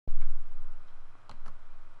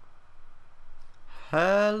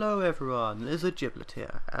Hello everyone, Lizard Giblet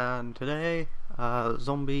here, and today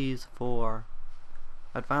Zombies for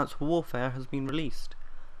Advanced Warfare has been released.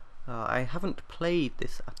 I haven't played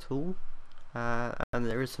this at all, and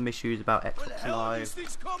there is some issues about Xbox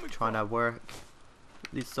Live trying to work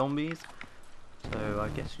these zombies. So I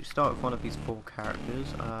guess you start with one of these four characters.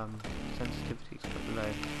 Sensitivity is quite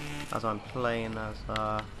low, as I'm playing as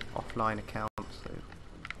offline account, so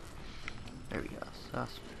there we go, so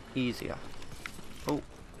that's easier. Oh,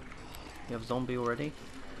 you have a zombie already.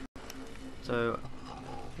 So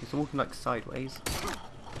he's walking like sideways.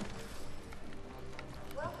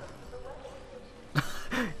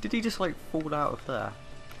 Did he just like fall out of there?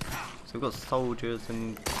 So we've got soldiers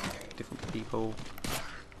and different people,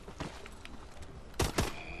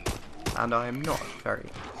 and I am not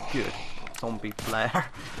very good zombie player.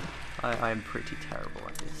 I am pretty terrible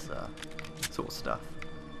at this sort of stuff.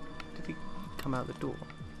 Did he come out the door?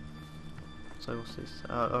 So what's this?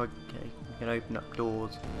 Okay, you can open up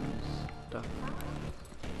doors and stuff.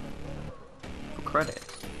 For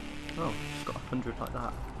credits. Oh, just got 100 like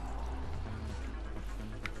that.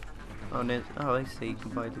 Oh, no, oh, I see, you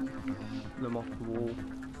can buy them off the wall.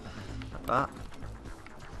 Like that.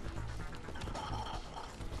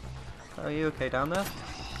 Are you okay down there?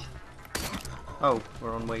 Oh,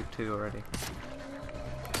 we're on wave 2 already.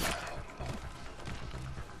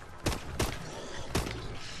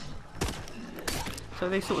 So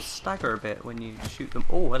they sort of stagger a bit when you shoot them.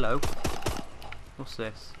 Oh, hello. What's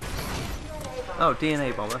this? Oh,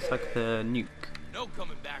 DNA bomb. That's like the nuke. No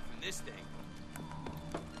coming back from this thing.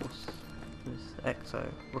 What's this?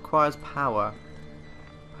 Exo. Requires power.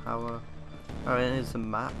 Power. Oh, and here's the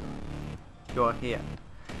map. You are here.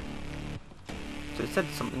 So it said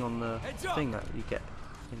something on the thing that you get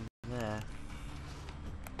in there.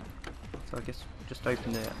 So I guess just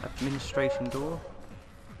open the administration door.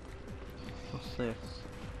 What's this?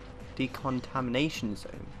 Decontamination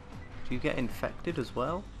zone. Do you get infected as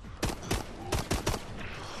well?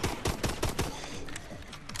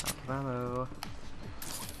 Out of ammo.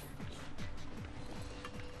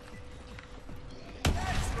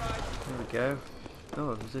 There we go.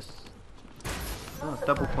 Oh, is this? Oh,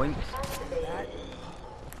 double points.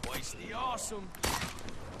 Twice the awesome.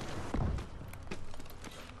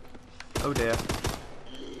 Oh dear.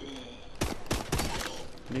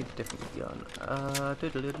 Need a different gun.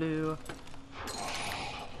 Doodle-doo.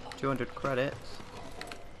 200 credits.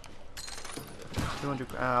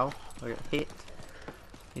 200. Ow! I got hit.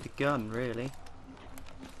 Need a gun, really,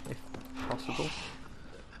 if possible.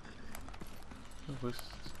 Oh,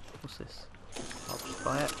 what's this? I'll just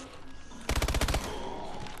buy it.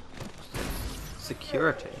 What's this?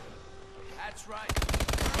 Security. That's right.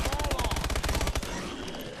 Hold on.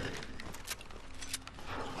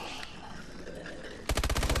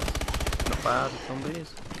 Not bad,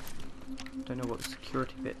 zombies. Don't know what the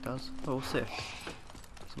security bit does. Oh, what's this?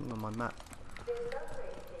 Something on my map.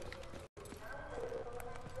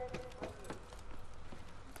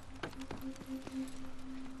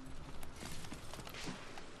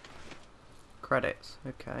 Credits,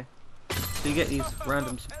 okay. So you get these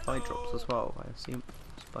random supply drops as well, I assume.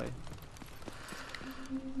 Just by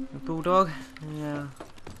a bulldog, yeah.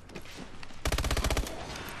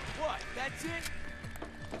 What? That's it?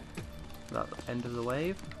 Is that the end of the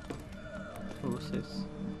wave? Oh, what's this?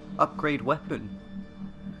 Upgrade weapon.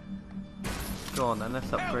 Go on then,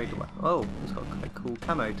 let's upgrade the weapon. Oh, it's got quite cool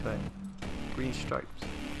camo to it. Green stripes.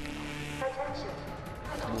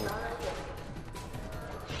 More.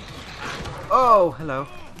 Oh, hello.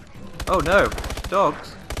 Oh no,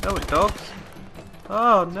 dogs. No, it's dogs.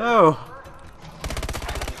 Oh no.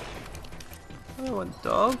 I don't want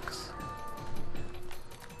dogs.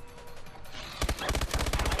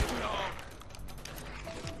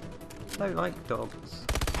 I don't like dogs.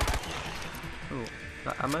 Oh,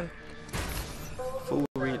 that ammo? Full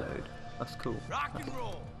reload. That's cool. Rock and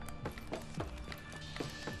roll.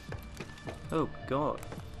 Oh god.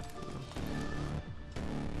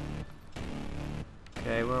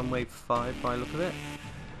 Okay, we're on wave 5 by the look of it.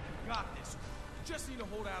 Got this. Just need to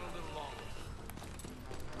hold out a little longer.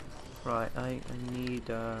 Right, I need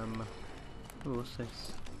oh, what's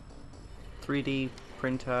this? 3D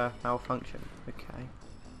printer malfunction. Okay.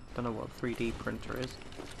 Don't know what a 3D printer is.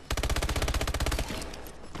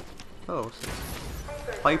 Oh, what's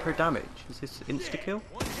this? Hyper damage. Is this insta kill?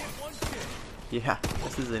 One hit, one kill. Yeah,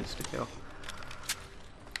 this is insta kill.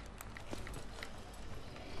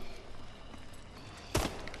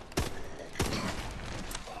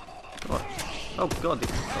 What? Oh god,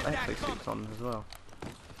 it's got exosuits on as well.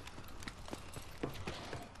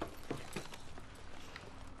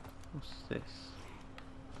 What's this?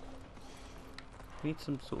 We need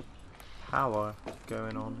some sort of power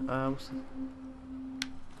going on.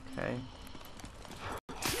 Okay.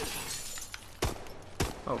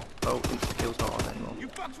 Oh, insta-kill's not on anymore. You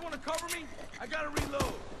fucks wanna cover me? I gotta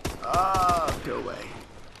reload. Ah, go away.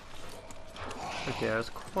 Okay, there's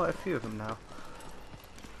quite a few of them now.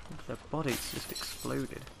 Their bodies just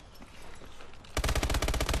exploded.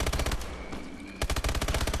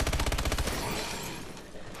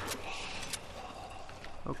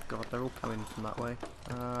 Oh god, they're all coming from that way.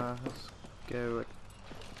 Let's go a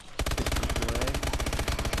different way.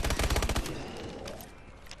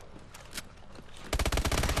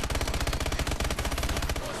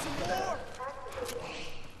 Some more.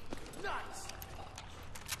 Nice.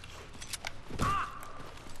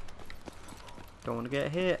 Don't want to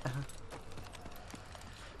get hit.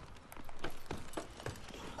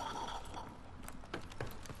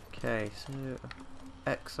 Okay, so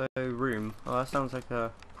EXO room. Oh, that sounds like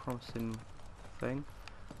a promising thing.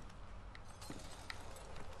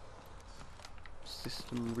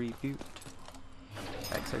 System reboot.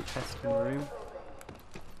 EXO testing room.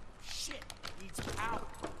 Shit. Needs power.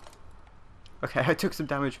 Okay, I took some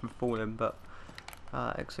damage from falling, but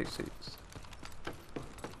exosuits.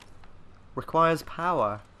 Requires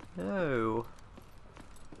power. No.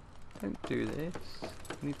 Don't do this.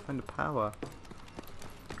 I need to find the power.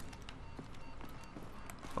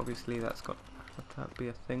 Obviously that's got that be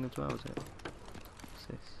a thing as well, is it? What's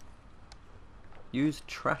this? Use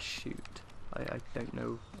trash chute. I don't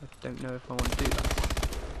know if I want to do that.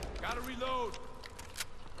 Gotta reload.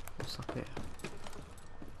 What's up here?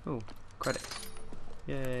 Oh, credits.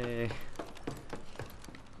 Yay.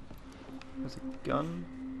 There's a gun.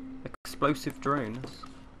 Explosive drones.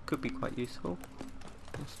 Could be quite useful.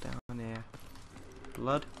 What's down here?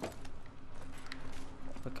 Blood.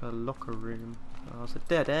 Like a locker room. Oh, it's a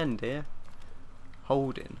dead end here.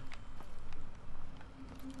 Holding.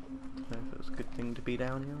 Don't know if it was a good thing to be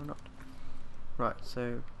down here or not. Right,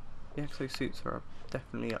 so the exosuits are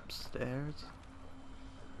definitely upstairs.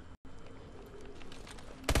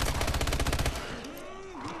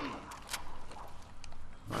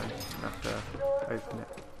 Right, I have to open it.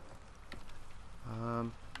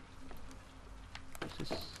 What's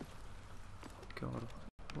this? God,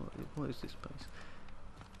 what is this place?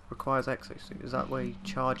 Requires exosuit. Is that where you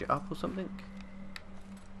charge it up or something?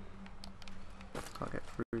 Can't get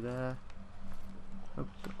through there.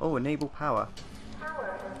 Oh, enable power.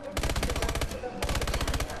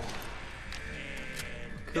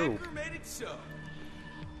 Cool. Edgar made it so.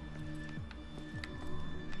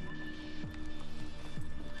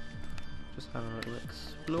 Just have a little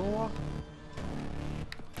explore.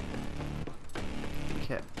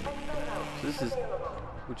 Okay. So this is.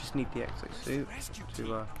 We just need the exosuit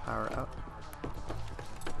to power it up.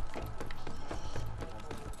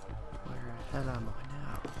 Where the hell am I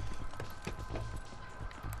now?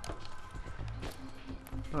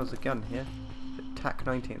 Oh, there's a gun here. The TAC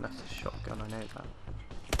 19, that's a shotgun, I know that.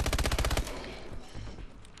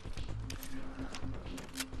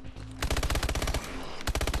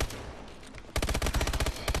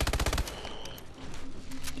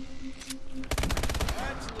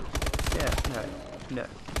 No.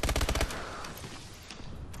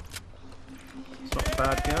 It's not a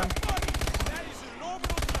bad gun. That is an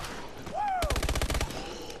orbital. Woo!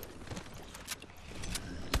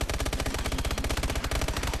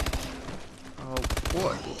 Oh,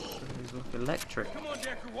 what? It's like electric. Come on,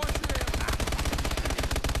 Decker, watch your ass.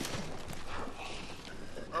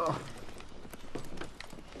 Oh.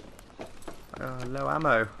 Low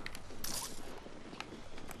ammo.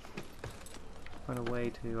 Find a way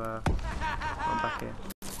to come back here.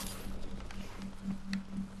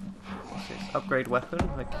 What's this? Upgrade weapon?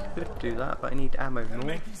 I could do that, but I need ammo more.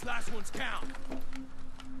 Make these last ones count.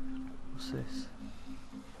 What's this?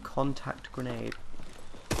 Contact grenade.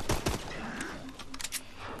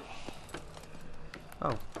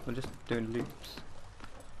 Oh, we're just doing loops.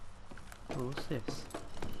 Oh, what's this?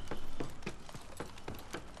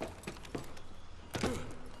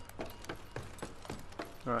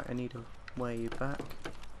 Alright, I need a way back.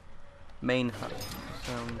 Main hub.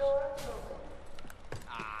 Sounds.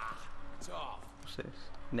 It's off. What's this?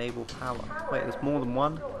 Enable power. Wait, there's more than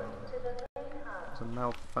one? There's a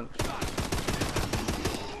malfunction.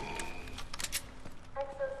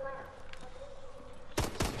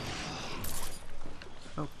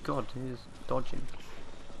 Oh god, he is dodging.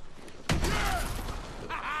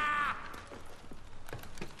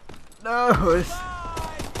 No! It's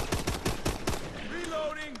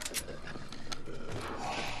Reloading.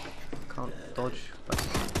 can't dodge. But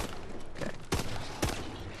okay.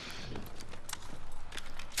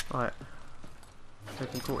 Right.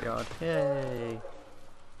 Open courtyard. Yay!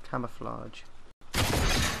 Camouflage.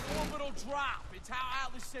 Orbital drop. It's how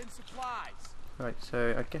Atlas sends supplies. Right,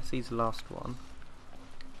 so I guess he's the last one.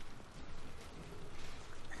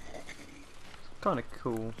 Kind of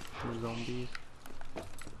cool, the zombies.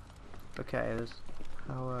 Okay, there's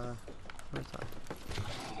how where's that?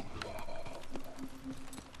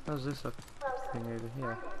 How's this a thing over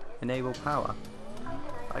here? Enable power.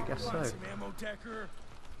 I guess so. Some ammo, Decker.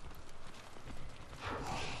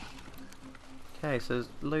 Okay, so there's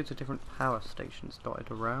loads of different power stations dotted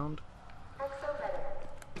around.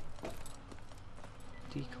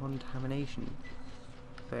 Decontamination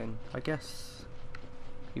thing. I guess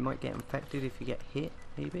you might get infected if you get hit,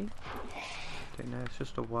 maybe? Don't know, it's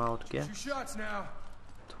just a wild guess. 2 shots now.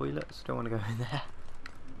 Toilets, don't want to go in there.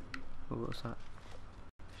 Oh, what was that?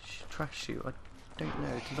 Trash chute, I don't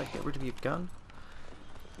know. Does that get rid of your gun?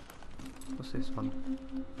 What's this one?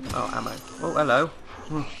 Oh, ammo. Oh, hello.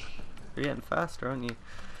 You're getting faster, aren't you?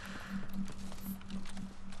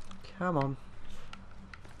 Come on.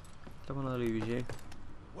 Don't want to lose you.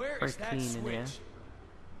 Where Very is that clean in switch? here.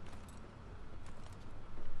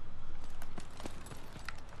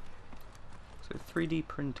 So 3D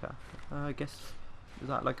printer. I guess, is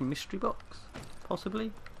that like a mystery box?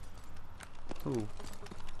 Possibly? Ooh.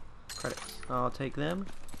 Credits. I'll take them.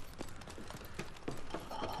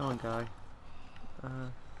 Come on, guy.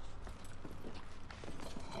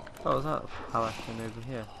 Oh, is that a power thing over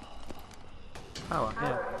here? Power,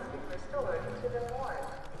 yeah.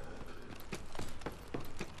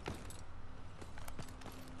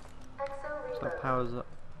 So that powers up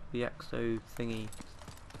the exo thingy.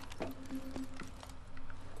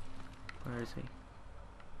 Where is he?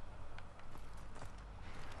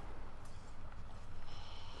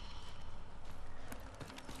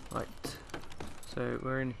 Right. So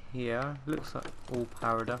we're in here. Looks like all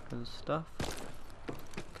powered up and stuff.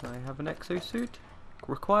 Can I have an exosuit?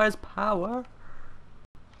 Requires power?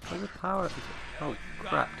 Where's the power? Oh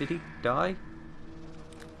crap, did he die?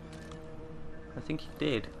 I think he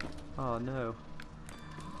did. Oh no.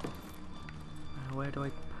 Where do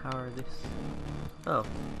I power this? Oh.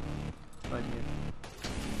 Right here.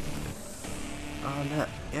 Oh no,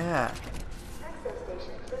 yeah.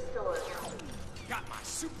 Got my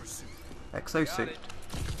super suit. Exosuit.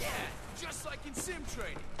 Yeah, just like in sim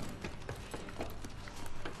training.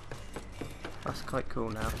 That's quite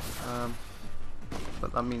cool now.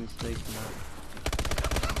 But that means they can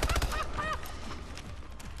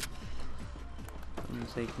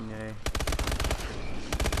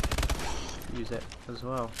use it as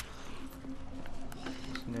well.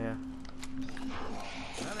 It's near.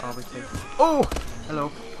 I'll be taking. Oh!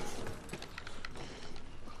 Hello.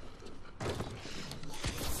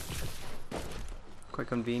 Quite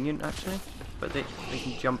convenient actually, but they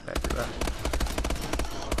can jump everywhere.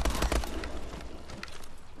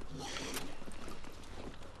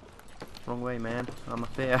 Wrong way, man. I'm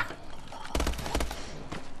up here.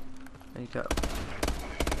 There you go.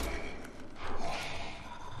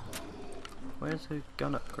 Where's the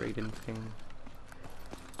gun upgrading thing?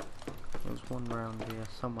 There's one round here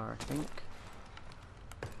somewhere, I think.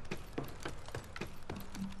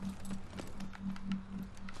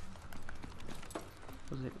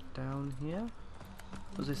 Was it down here?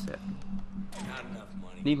 Was this it? Not enough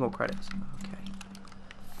money. Need more credits. Okay.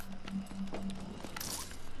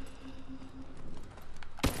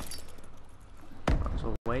 That was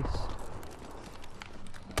a waste.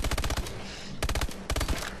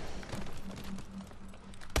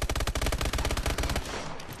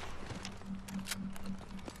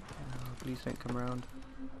 Please don't come around.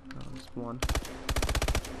 Oh, there's one.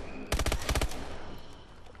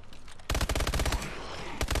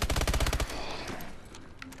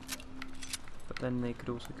 But then they could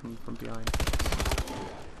also come from behind.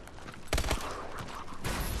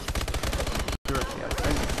 Security, I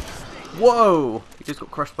think. Whoa! He just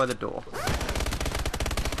got crushed by the door.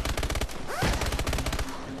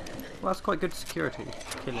 Well, that's quite good security,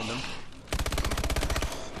 killing them.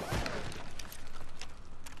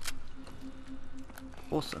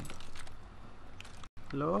 Awesome.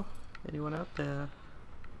 Hello? Anyone out there?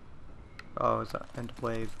 Oh, is that end of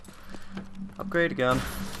wave? Upgrade again.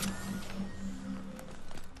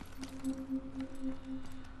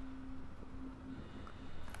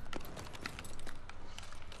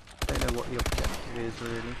 Don't know what the objective is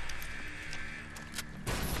really.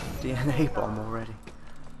 DNA bomb already.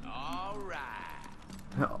 Alright.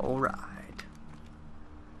 Alright.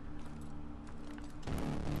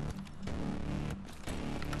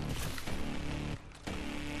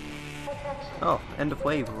 Oh, end of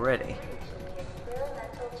wave already.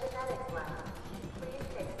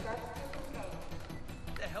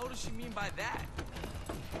 she mean by that?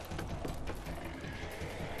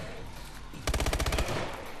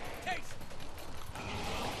 Case.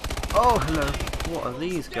 Oh, hello. What are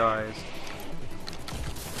these guys?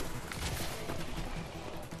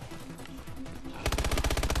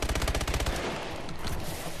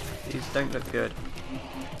 These don't look good.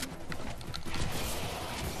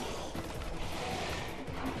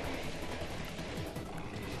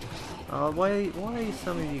 Why are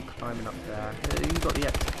some of you climbing up there? You got the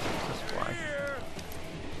exit, that's why.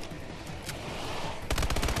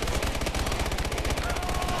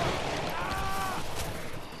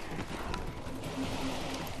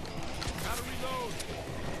 Gotta reload.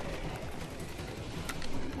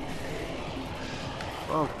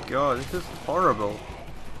 Oh god, this is horrible.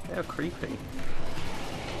 They're creepy.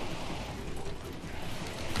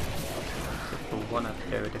 If we want to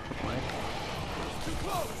go a different way. Too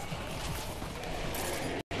close.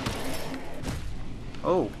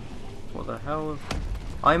 Oh, what the hell?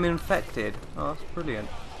 I'm infected. Oh, that's brilliant.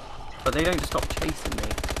 But they don't stop chasing me.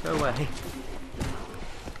 Go away.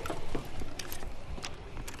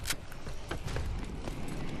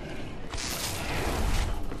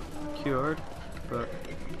 Cured, but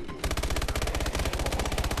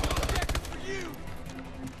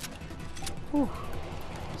whew.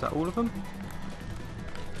 Is that all of them?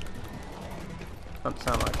 Doesn't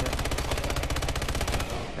sound like it.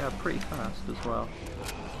 They're pretty fast as well.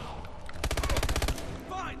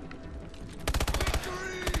 Fine.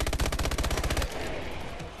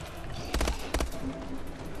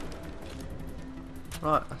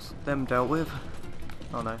 Right, that's them dealt with.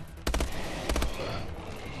 Oh no.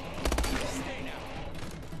 Stay now.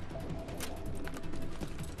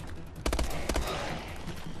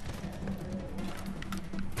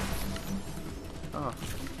 Oh.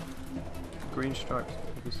 Green stripes.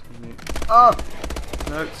 Oh!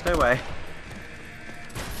 No, stay away.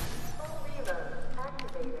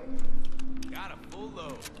 Got a full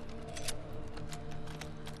load.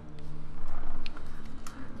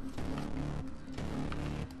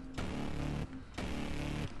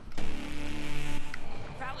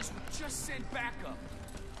 Palace was just sent backup.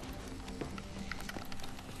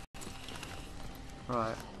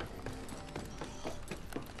 Right.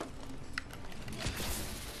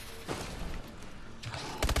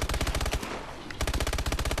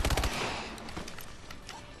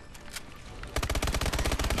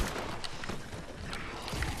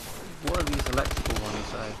 What are these electrical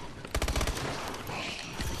ones though?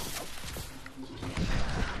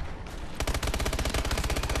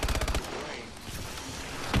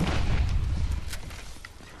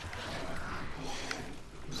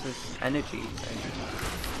 What's this energy thing?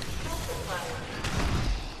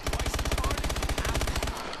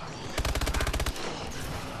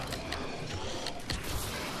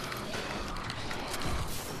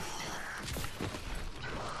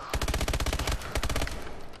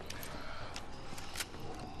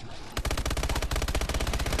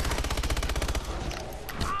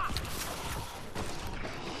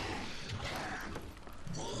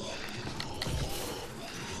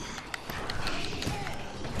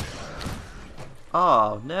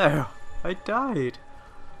 Oh no, I died.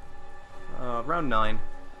 Round 9.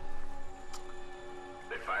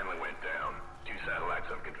 They finally went down. 2 satellites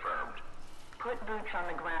unconfirmed. Put boots on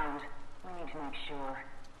the ground. We need to make sure.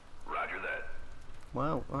 Roger that.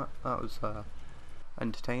 Well, that was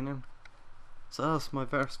entertaining. So that's my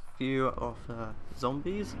first view of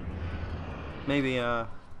zombies. Maybe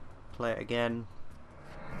play it again.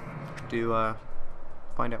 Do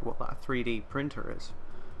find out what that 3D printer is.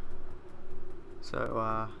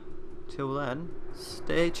 So till then,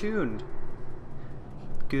 stay tuned.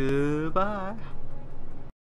 Goodbye.